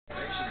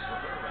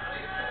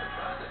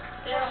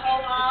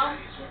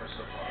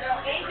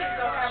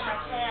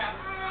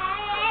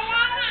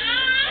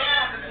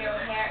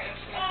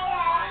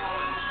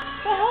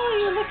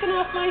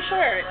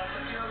shirt?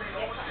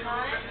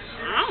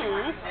 I don't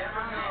know.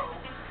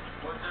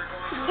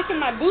 Look at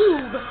my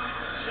boob.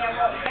 Yeah,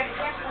 well, you better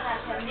check when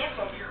that's a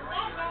nipple.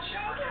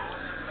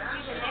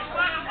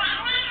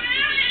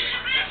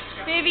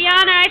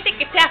 Viviana, I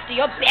think it's after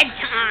your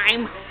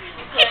bedtime.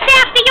 It's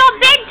after your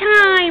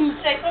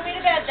bedtime. Say, put me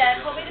to bed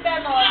then. Put me to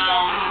bed,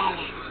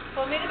 Melissa.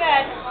 Put me to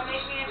bed. Don't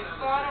make me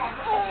spot on.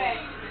 Put me to bed.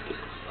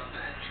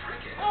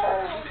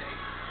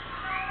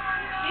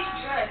 She's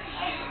good.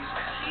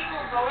 She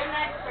will go in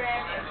that crib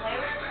and play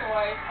with her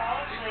toys,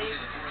 fall asleep,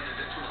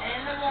 and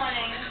in the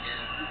morning,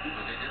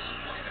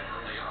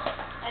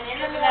 when she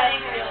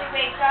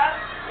wakes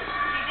up,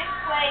 she just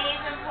plays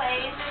and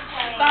plays and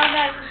plays. Found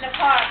that in the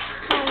car.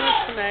 Oh,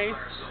 that's nice.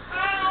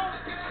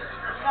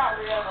 It's not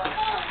real, though.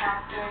 It's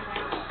not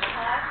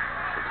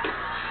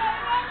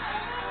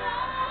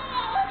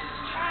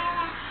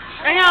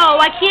I know,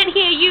 I can't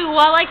hear you.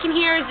 All I can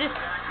hear is this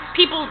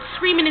people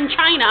screaming in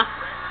China.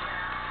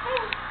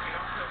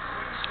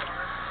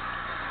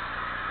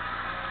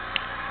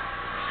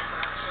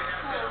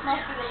 It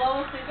must be the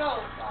lowest it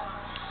goes.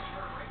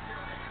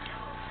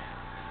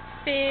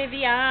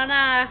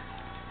 Viviana.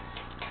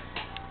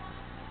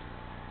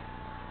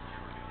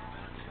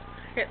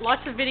 Get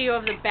lots of video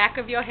of the back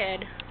of your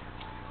head.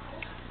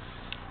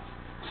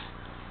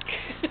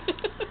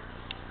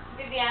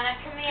 Viviana,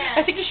 come here.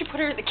 I think you should put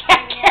her in the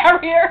cat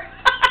carrier.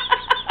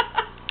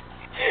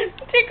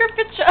 Take her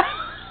picture.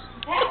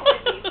 That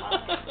would be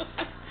funny.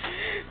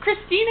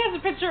 Christine has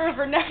a picture of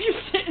her nephew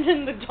sitting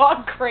in the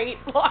dog crate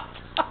locked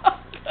up.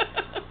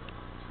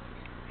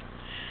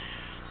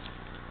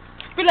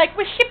 We're like,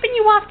 we're shipping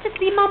you off to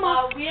see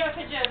Mama. We have a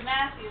picture of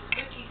Matthew,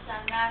 Richie's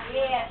son, Matthew.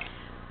 Yes.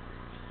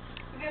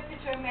 We got a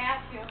picture of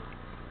Matthew.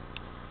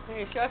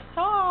 There's your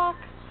sock.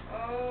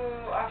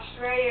 Oh,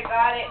 Australia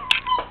got it.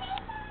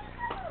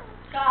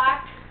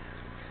 Sock.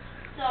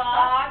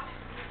 Sock.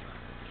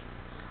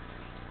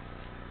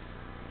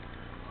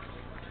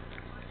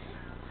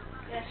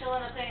 Yeah, she'll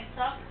end up saying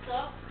sock.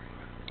 So?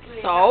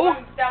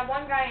 That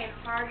one guy in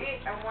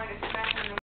Target, I wanted to smack him in the